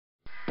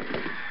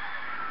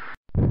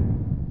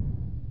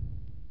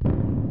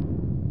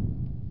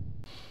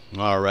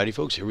Alrighty,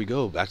 folks, here we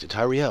go. Back to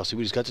Tyrell. See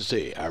what he's got to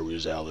say.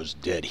 Arizal is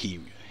dead.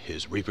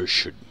 His reapers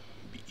should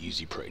be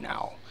easy prey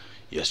now.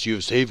 Yes, you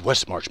have saved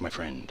Westmarch, my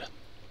friend.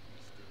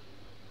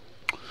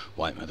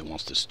 White Mother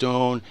wants the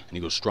stone, and he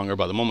goes stronger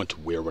by the moment.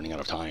 We're running out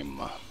of time.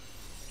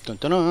 Dun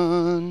dun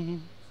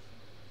dun.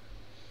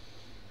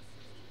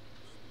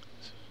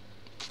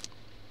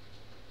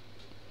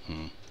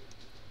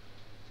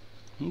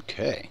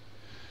 Okay,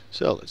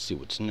 so let's see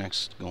what's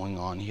next going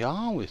on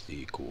here with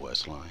the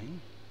quest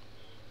line.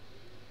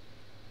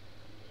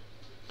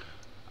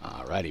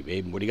 Alrighty,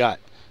 babe, what do you got?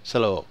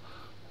 Hello,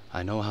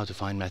 I know how to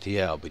find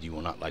Mathiel, but you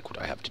will not like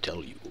what I have to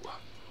tell you.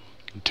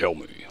 Tell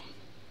me.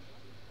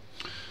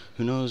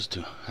 Who knows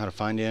how to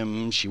find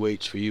him? She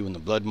waits for you in the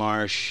Blood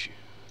Marsh.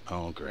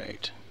 Oh,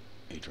 great.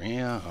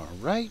 Adria,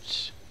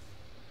 alright.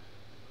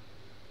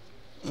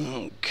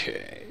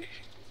 Okay.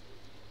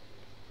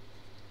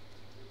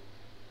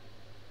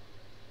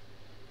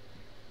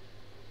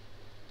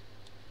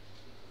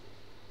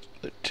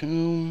 The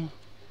Tomb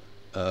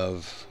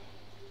of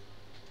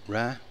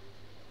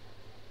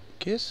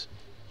Rakkis?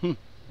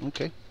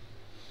 Okay.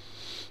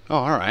 Oh,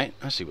 alright.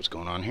 I see what's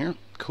going on here.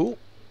 Cool.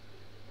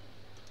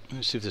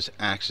 Let's see if this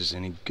axe is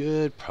any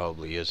good.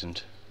 Probably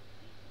isn't.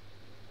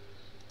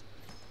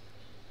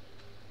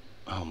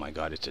 Oh my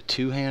god, it's a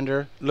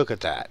two-hander? Look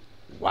at that.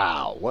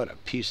 Wow, what a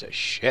piece of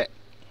shit.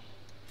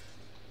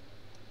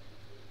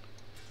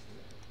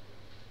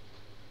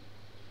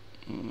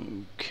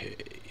 Okay.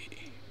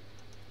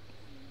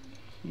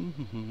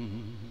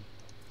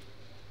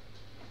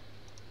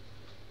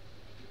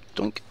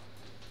 Doink.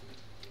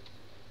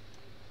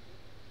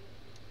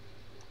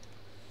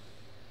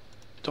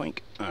 Doink.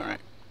 Alright.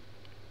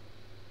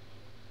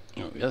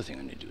 Oh, the other thing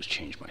I need to do is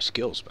change my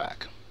skills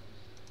back.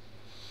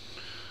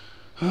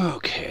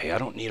 Okay, I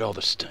don't need all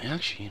the stone.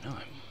 Actually, you know,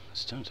 the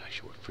stones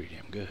actually work pretty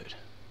damn good.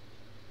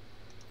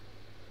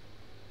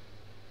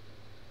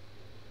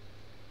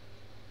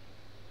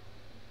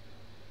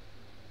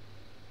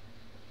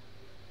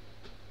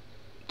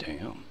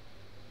 Damn.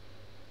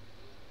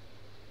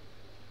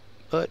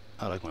 But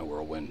I like my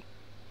whirlwind.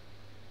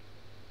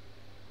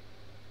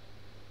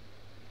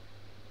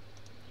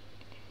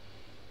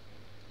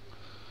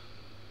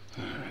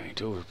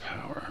 Alright,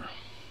 overpower.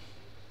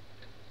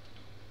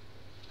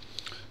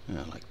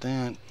 Yeah, like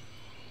that.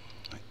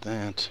 Like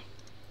that.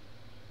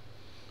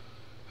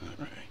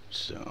 Alright,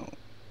 so.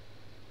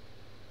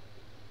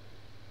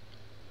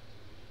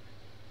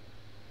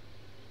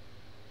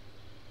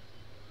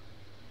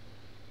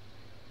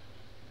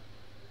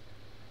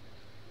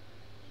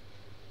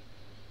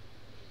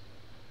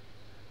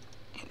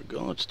 There we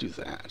go, let's do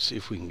that. See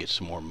if we can get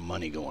some more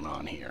money going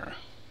on here.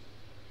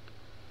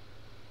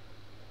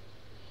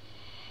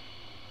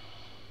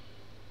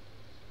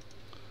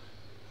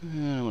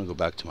 And I'm going to go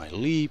back to my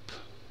leap.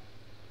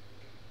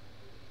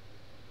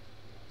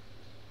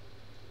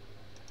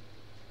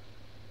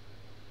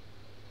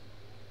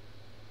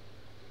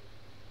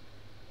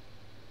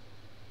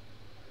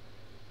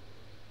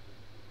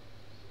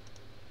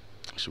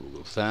 So we'll go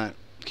with that.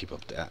 Keep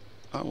up that.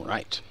 All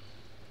right.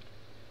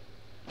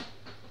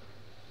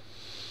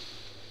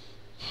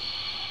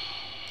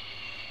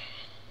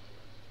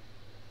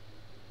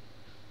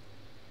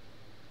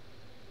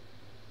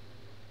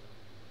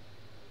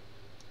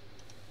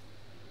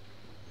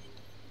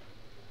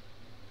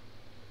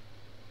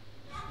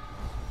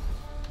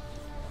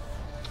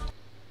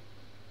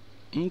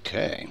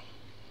 Okay.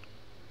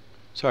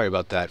 Sorry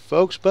about that,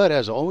 folks, but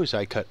as always,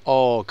 I cut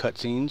all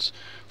cutscenes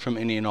from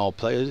any and all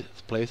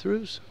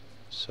playthroughs.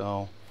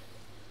 So,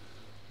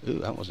 ooh,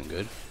 that wasn't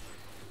good.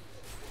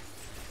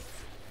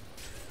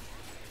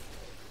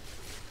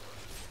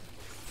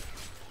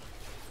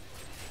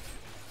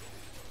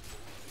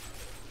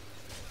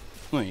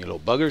 Come on, you little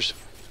buggers.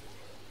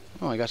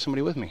 Oh, I got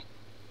somebody with me.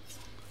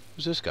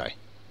 Who's this guy?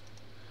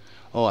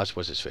 Oh, that's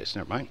what's his face.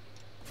 Never mind.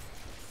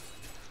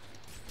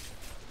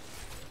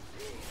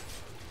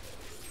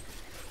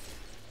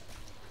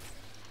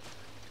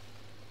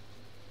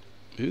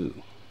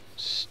 Ooh,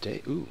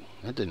 ooh,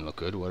 that didn't look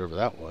good, whatever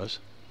that was.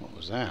 What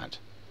was that?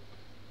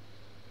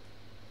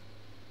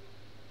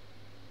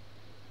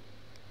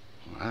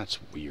 Well, that's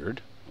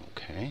weird.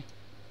 Okay.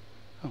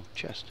 Oh,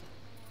 chest.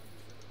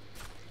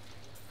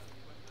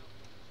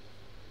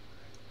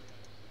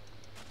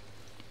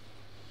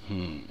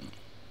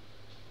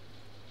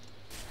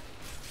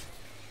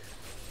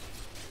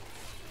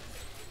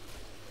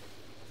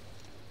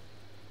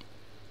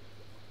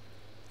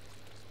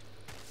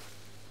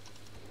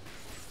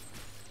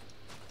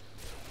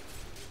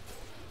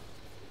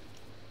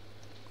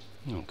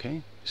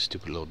 Okay,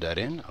 stupid little dead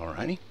end.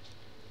 Alrighty.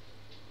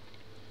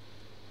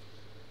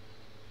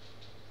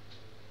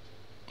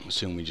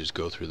 Assume we just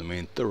go through the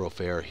main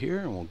thoroughfare here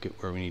and we'll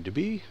get where we need to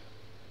be.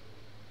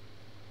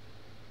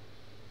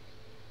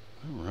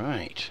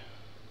 Alright.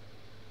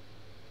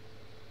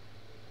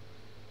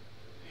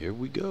 Here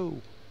we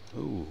go.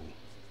 Ooh.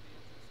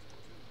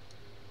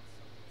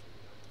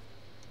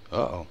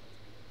 Uh-oh.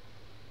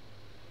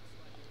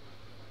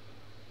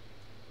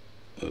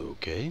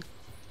 Okay.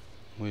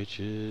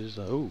 Which is,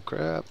 oh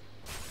crap.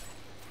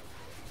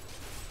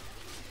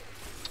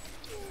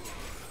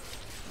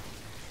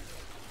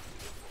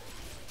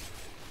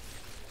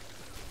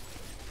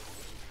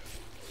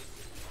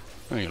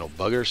 Oh, you little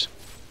buggers.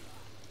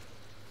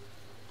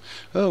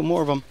 Oh,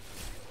 more of them.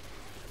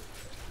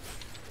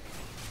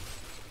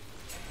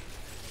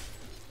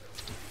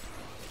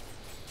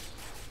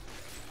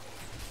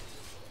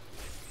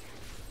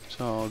 It's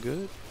all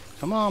good.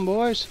 Come on,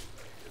 boys.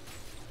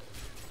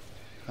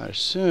 I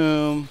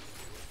assume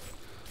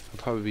there'll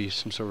probably be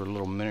some sort of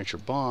little miniature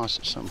boss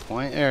at some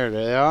point. There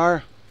they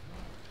are.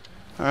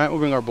 Alright, we'll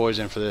bring our boys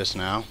in for this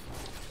now.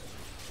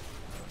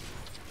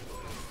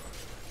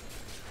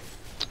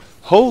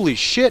 Holy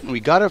shit, and we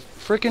got a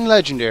freaking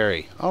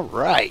legendary.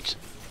 Alright.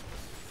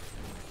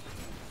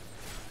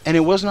 And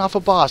it wasn't off a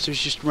boss, it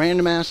was just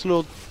random ass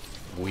little...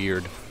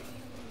 Weird.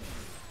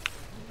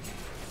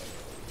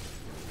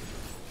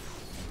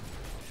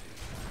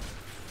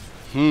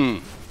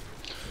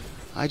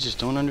 I just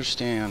don't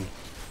understand.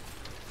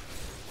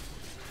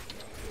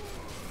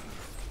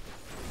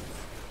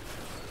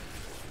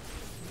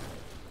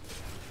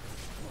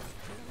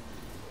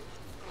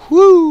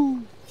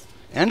 Whoo!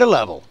 And a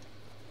level.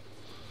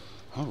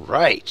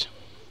 Alright.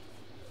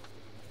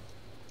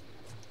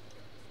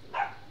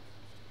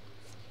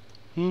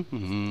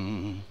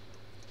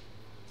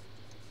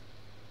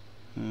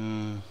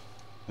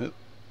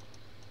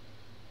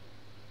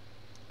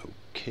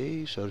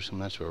 Okay, so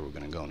that's where we're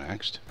going to go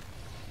next.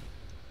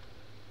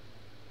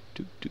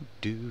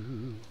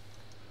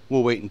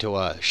 We'll wait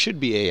until should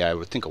be I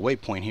would think a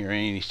waypoint here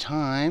any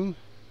time.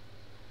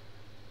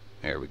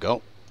 There we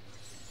go.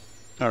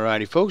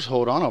 Alrighty folks,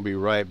 hold on, I'll be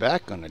right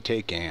back. Gonna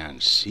take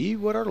and see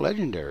what our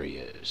legendary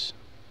is.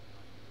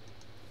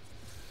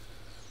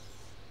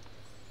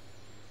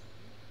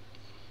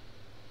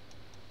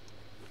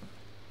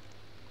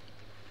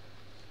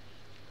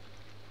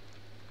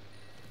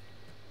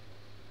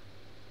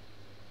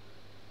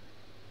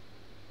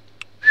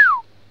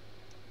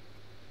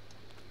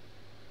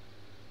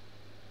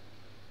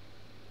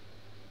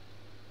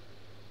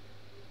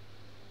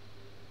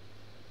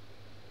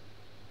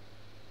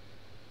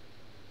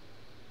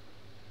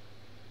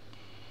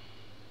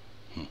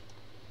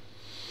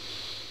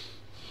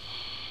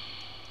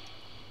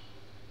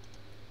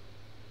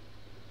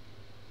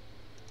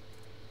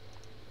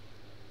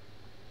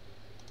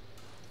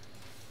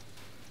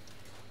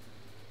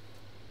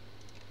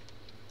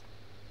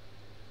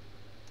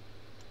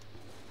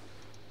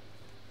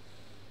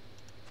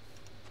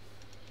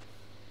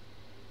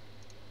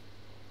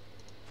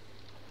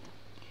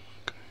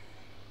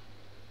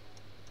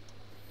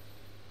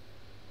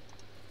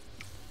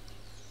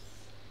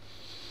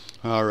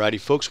 Alrighty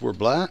folks, we're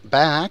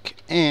back,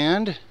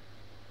 and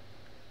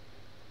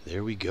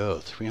there we go.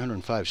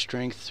 305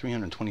 strength,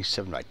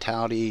 327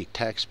 vitality,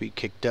 attack speed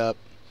kicked up,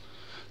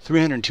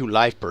 302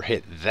 life per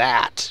hit.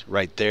 That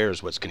right there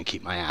is what's going to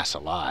keep my ass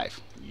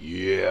alive.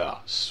 Yeah,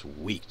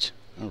 sweet.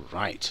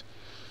 Alright.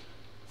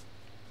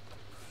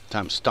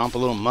 Time to stomp a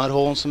little mud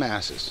hole in some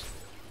asses.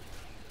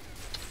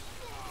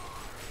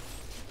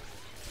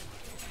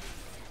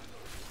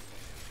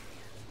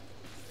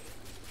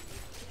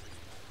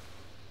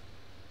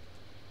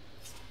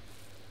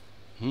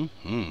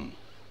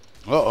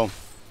 Uh-oh.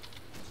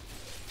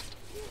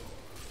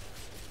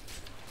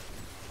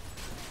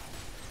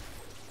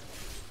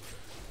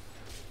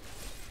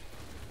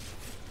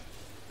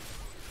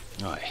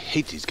 Oh, I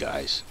hate these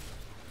guys.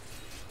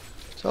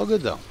 It's all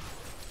good, though.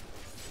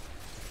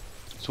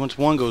 So once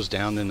one goes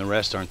down, then the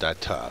rest aren't that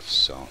tough,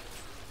 so...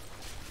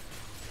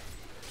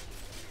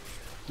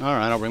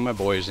 Alright, I'll bring my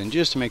boys in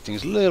just to make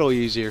things a little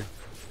easier.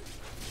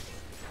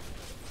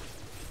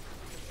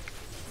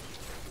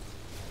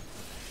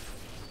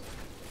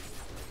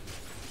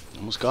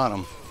 Almost got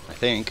him, I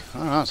think. I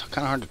don't know, it's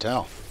kind of hard to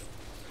tell.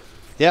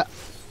 Yeah,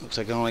 looks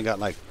like I only got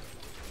like...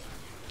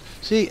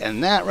 See,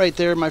 and that right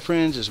there, my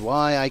friends, is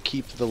why I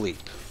keep the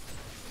leap.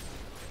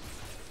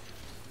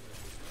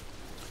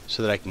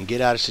 So that I can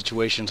get out of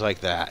situations like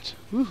that.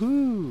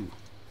 Woohoo!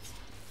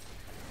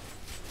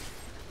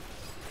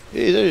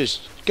 Hey,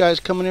 there's guys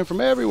coming in from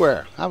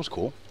everywhere. That was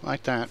cool. I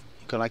like that.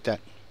 I like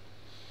that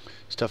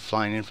stuff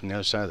flying in from the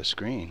other side of the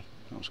screen.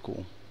 That was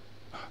cool.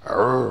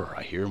 Arrgh,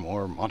 I hear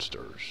more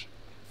monsters.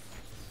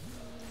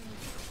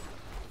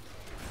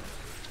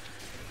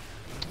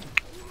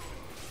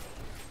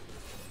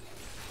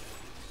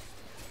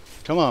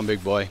 Come on,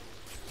 big boy.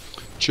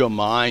 Chill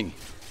mine.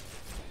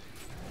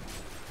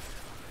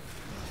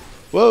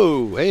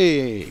 Whoa,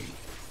 hey.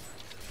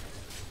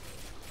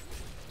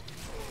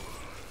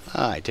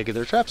 I take it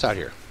there are traps out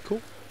here.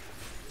 Cool.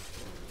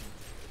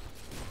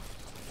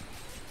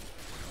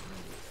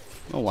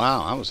 Oh,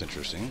 wow, that was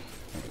interesting.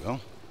 There we go.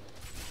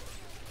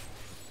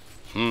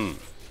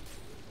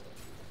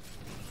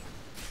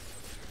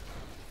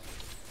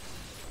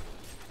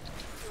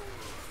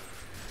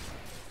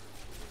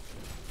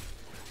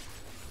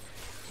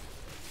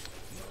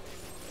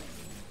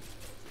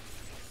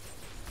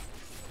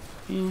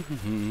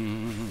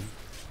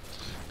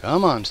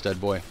 Come on, stud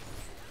boy.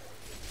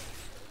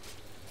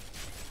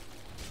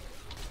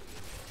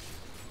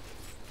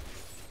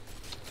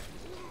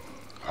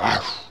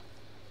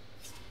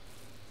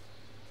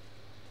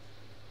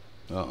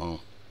 Uh-oh.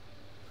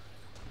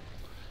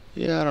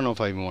 Yeah, I don't don't know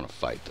if I even want to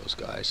fight those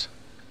guys.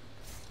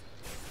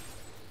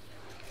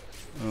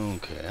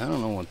 Okay, I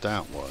don't know what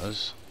that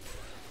was.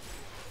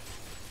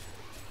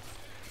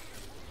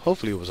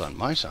 Hopefully it was on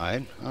my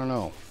side. I don't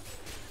know.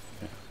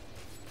 Yeah.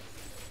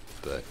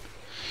 But,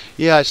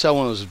 yeah, I saw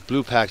one of those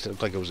blue packs that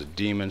looked like it was a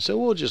demon, so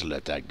we'll just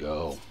let that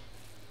go.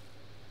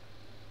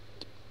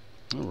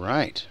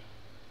 Alright.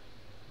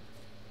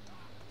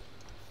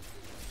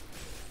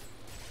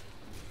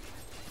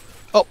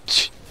 Oh,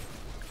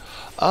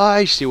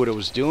 I see what it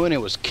was doing. It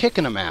was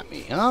kicking them at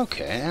me.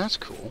 Okay, that's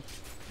cool.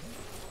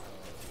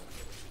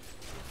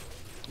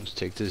 Let's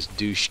take this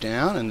douche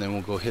down, and then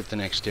we'll go hit the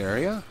next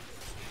area.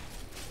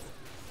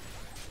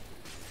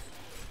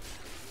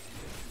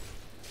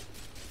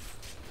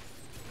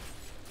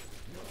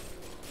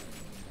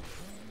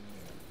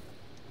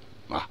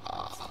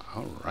 Aha,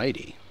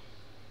 alrighty.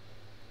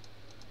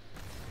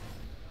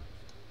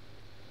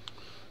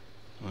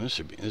 Well, this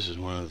is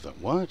one of the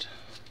what?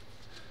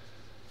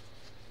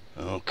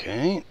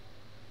 Okay.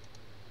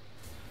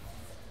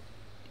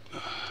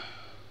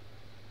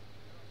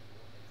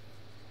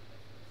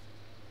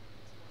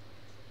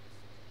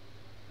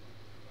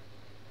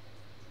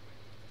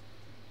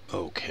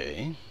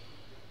 Okay.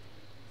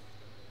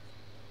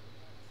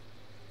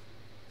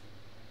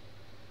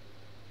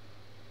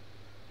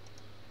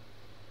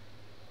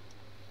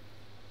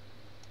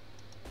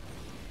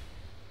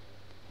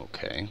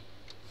 Okay.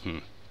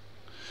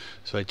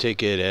 So I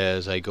take it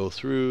as I go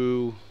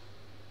through.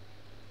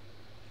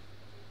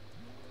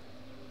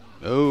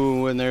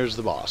 Oh, and there's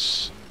the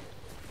boss.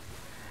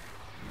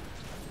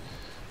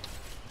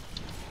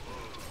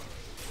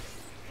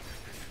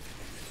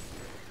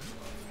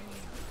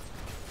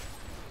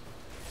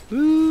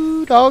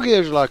 Ooh, doggy,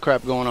 there's a lot of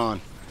crap going on.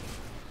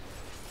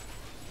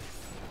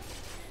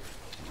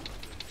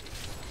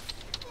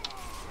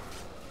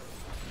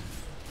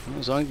 As long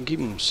as I can keep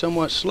him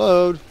somewhat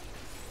slowed.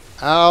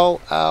 Ow,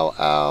 ow,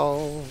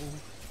 ow.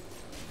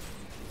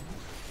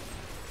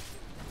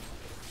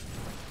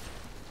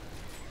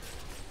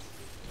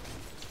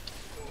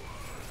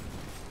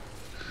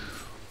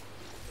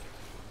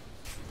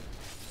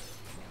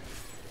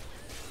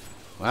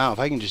 Wow, if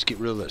I can just get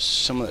rid of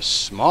some of the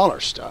smaller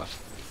stuff.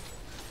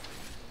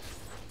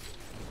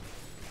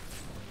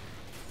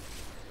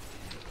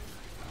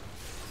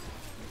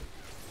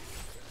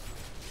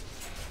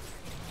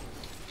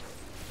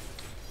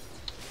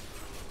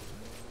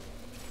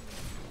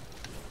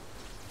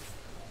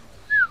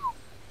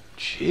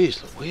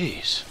 Jeez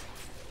Louise.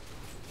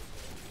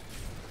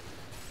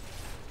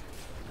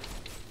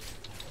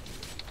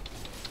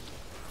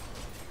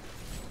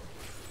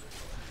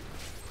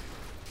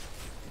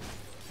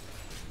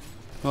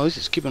 Well, at least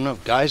it's keeping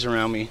enough guys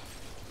around me.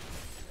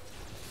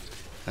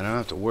 And I don't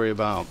have to worry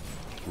about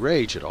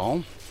rage at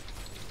all.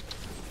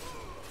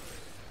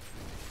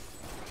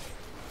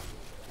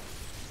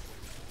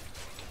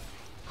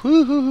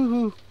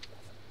 Whoo-hoo-hoo-hoo.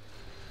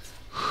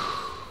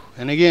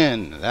 And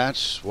again,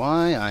 that's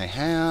why I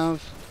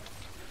have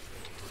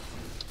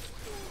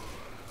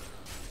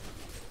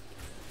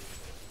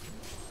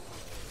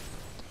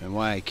and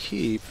why I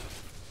keep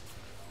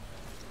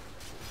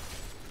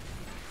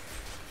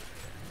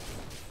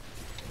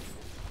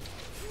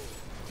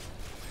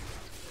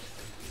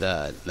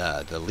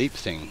the leap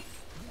thing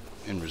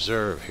in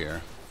reserve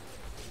here.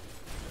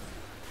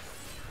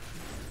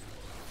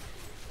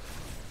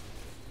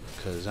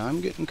 Because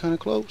I'm getting kind of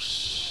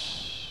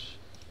close.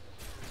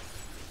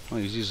 I'll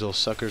use these little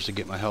suckers to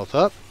get my health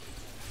up.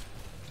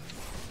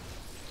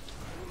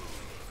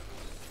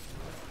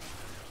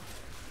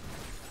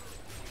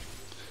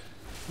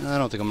 I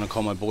don't think I'm going to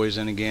call my boys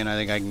in again. I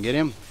think I can get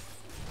him.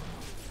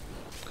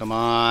 Come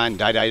on.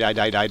 Die, die, die,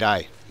 die, die,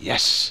 die.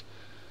 Yes.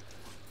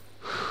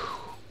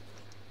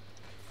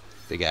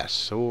 Big ass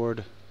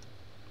sword.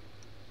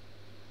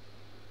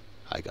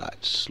 I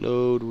got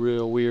slowed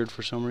real weird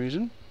for some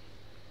reason.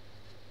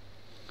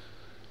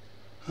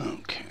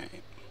 Okay.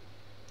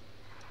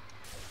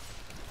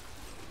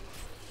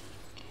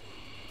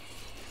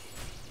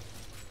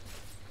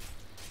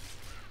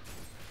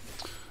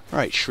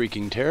 Alright,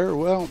 Shrieking Terror.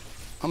 Well,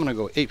 I'm gonna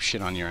go ape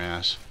shit on your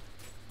ass.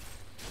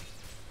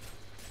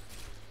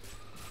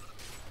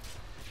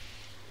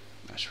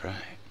 That's right.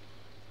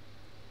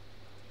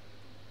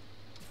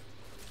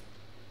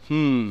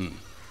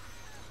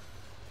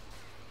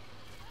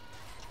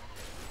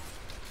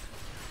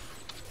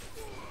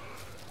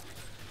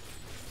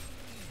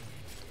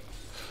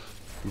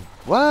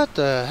 What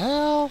the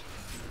hell?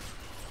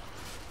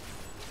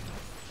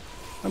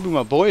 I bring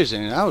my boys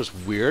in. That was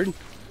weird. A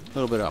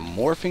little bit of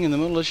morphing in the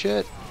middle of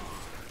shit.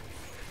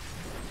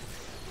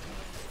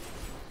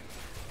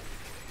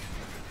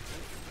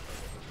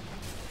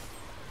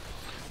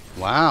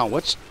 Wow,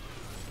 what's...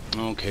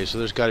 Okay, so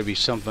there's got to be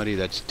somebody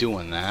that's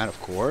doing that, of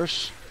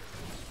course.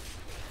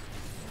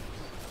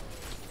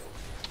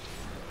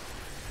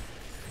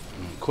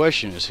 And the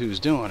question is, who's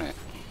doing it?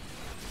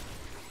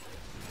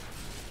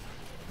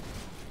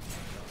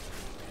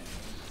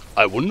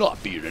 I will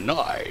not be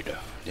denied.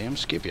 Damn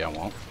Skippy, I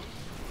won't.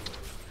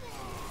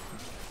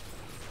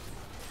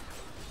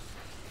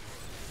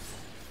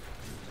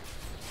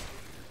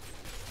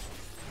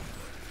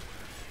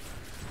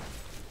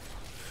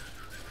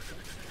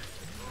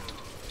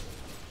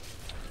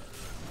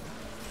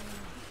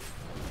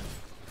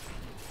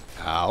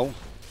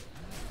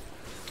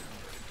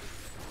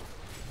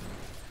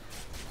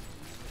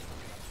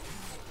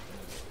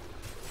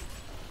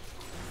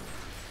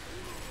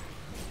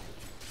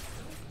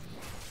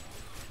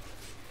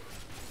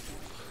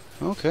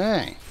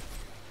 Okay.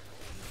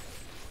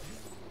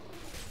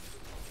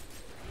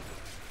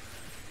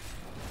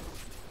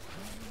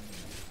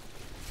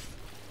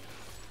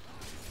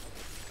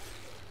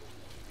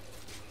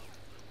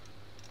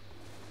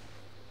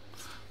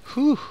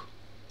 Whew.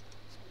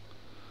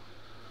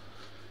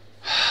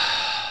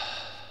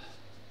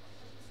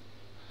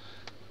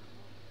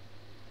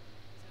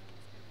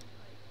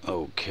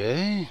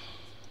 Okay.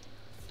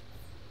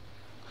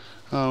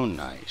 Oh,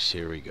 nice.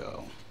 Here we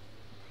go.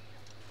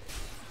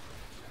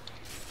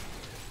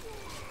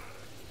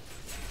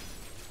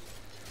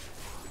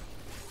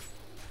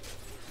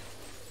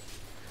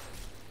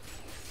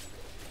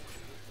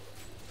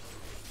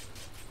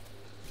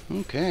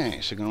 Okay,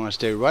 so you're gonna want to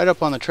stay right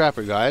up on the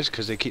trapper, guys,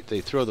 because they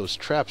throw those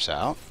traps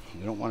out.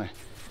 You don't want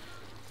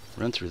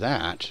to run through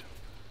that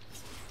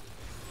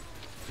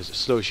because it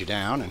slows you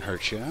down and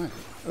hurts you.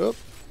 Oh,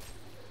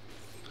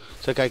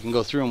 it's like I can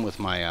go through them with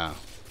my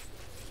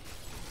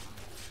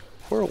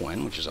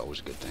whirlwind, which is always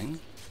a good thing.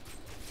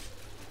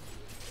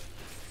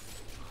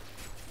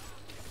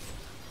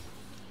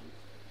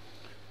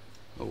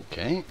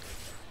 Okay.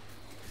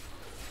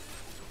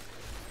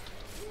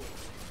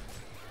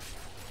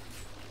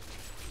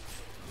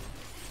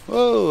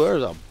 Whoa,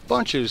 there's a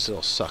bunch of these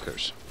little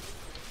suckers.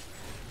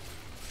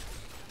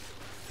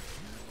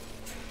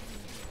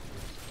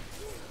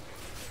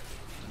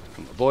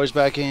 Put my boys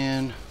back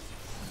in.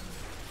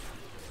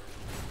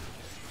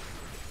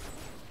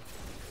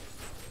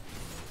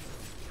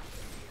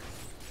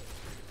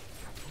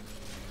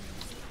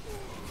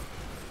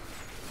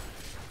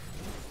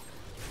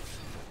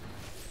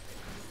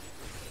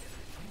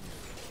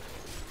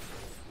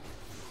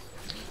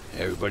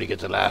 Everybody get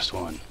the last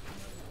one.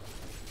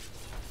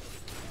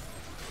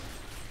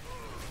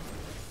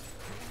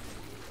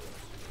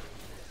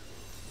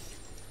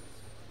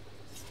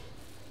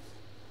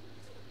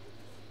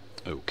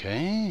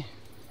 Okay.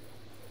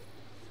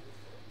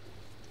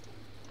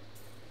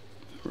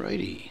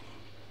 Righty.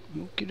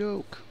 Okie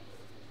doke.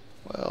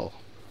 Well.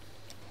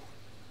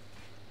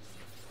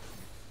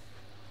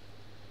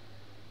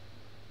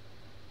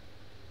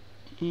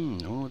 I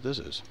don't know what this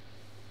is.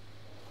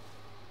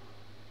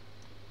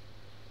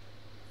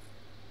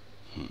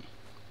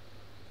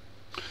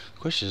 The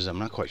question is, I'm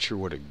not quite sure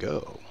where to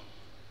go.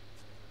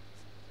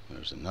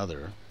 There's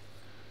another.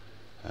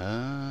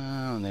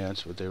 And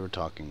that's what they were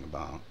talking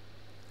about.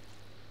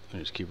 I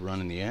just keep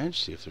running the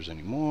edge, see if there's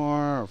any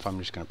more, or if I'm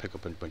just going to pick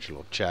up a bunch of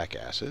little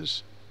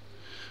jackasses.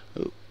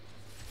 Oh,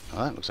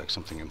 well, that looks like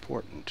something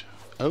important.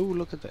 Oh,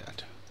 look at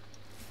that.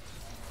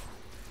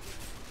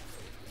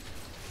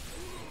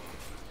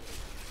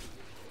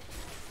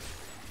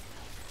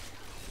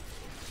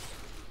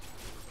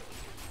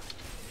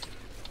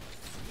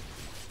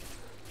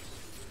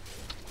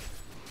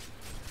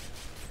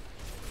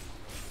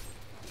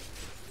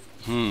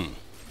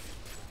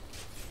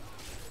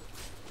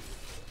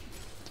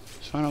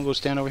 It's fine, I'll go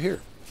stand over here.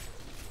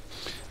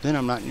 Then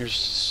I'm not in your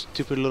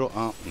stupid little...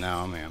 Oh,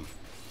 now I am.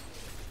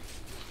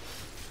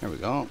 There we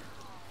go.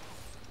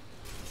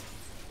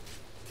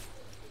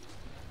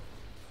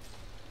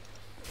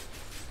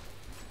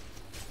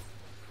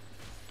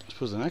 I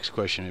suppose the next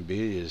question would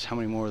be is how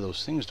many more of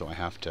those things do I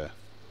have to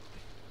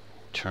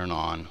turn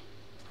on?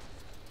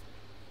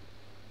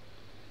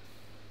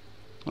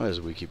 Well, as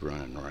we keep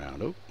running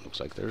around. Oh, looks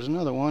like there's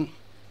another one.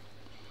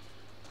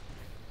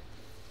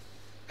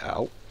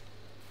 Ow.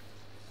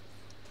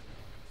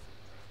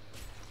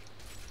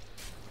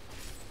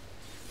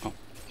 Oh,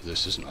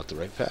 this is not the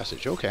right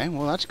passage. Okay,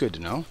 well that's good to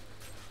know.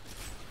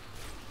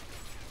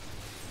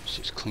 Let's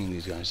just clean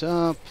these guys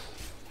up.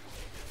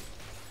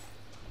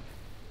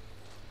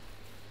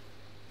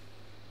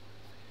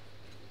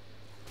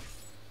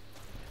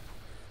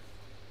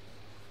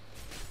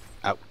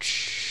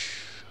 Ouch.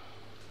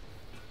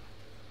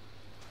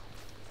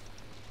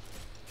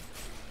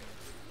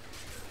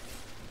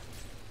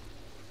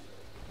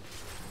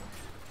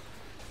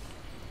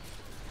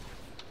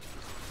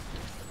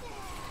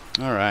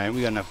 Alright,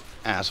 we got enough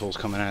assholes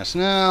coming at us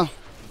now.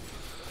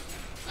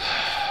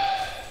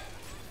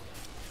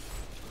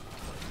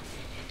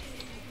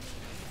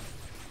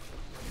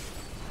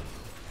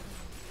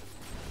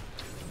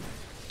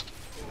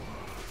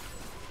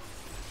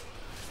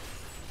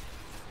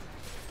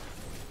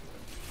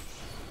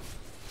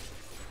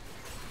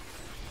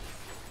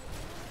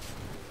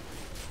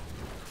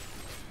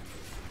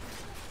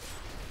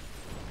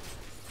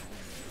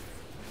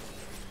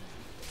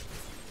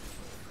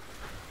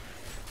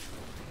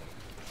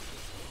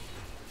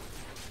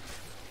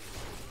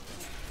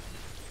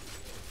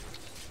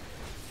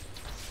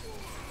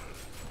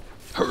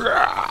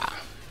 Hurrah!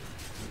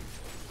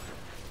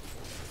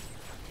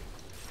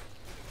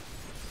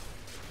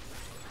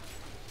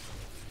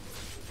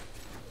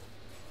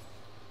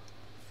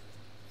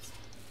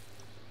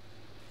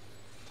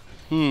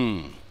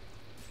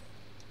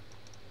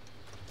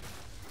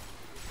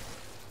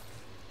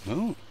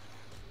 Oh.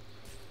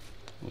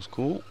 That was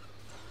cool.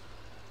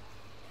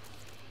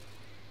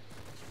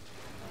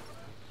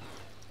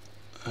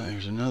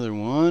 There's another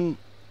one.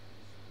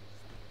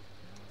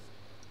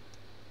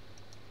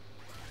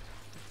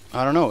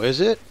 I don't know, is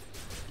it?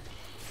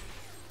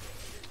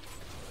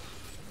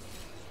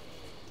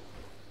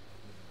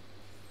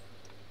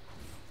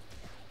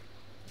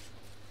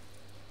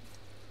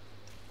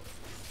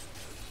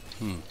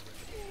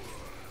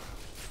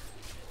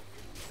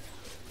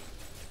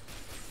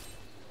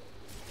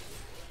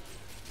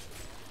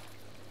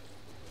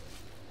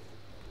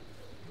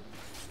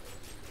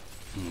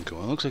 Okay,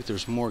 well, it looks like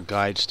there's more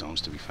guide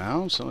stones to be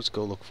found, so let's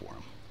go look for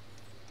them.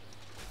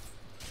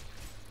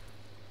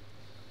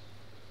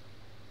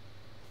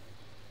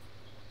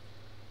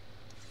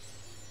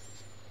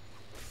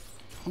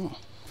 Oh.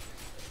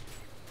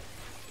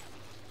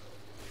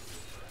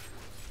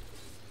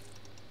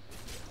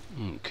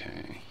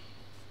 Okay.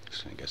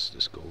 So I guess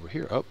just go over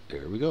here. Oh,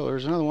 there we go.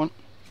 There's another one.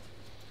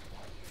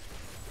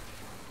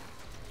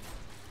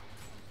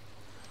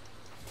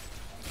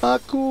 Ah,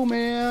 cool,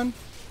 man.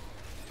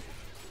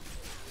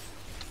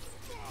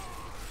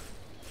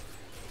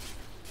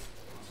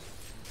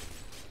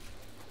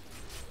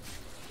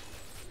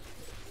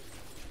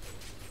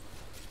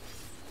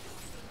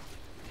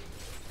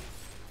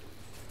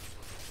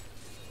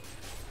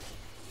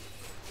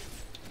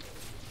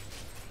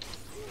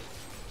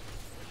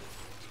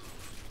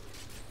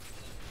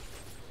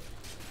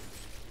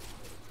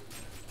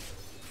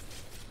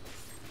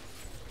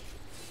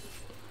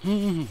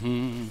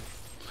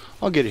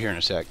 I'll get it here in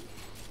a sec.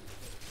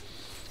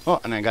 Oh,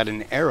 and I got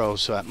an arrow,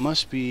 so that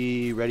must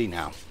be ready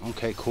now.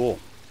 Okay, cool.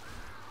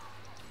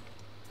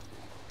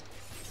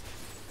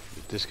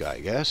 Get this guy, I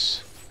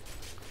guess.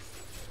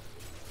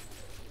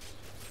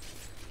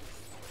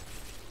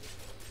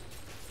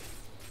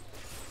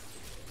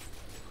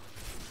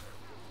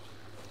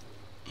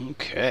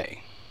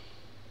 Okay.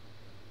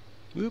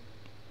 Whoop.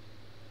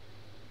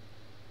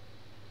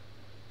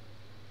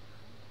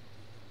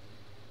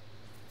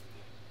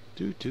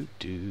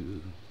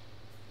 Do.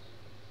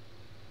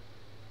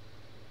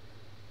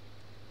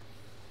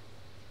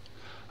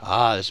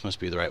 Ah, this must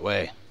be the right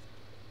way.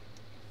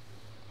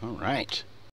 All right.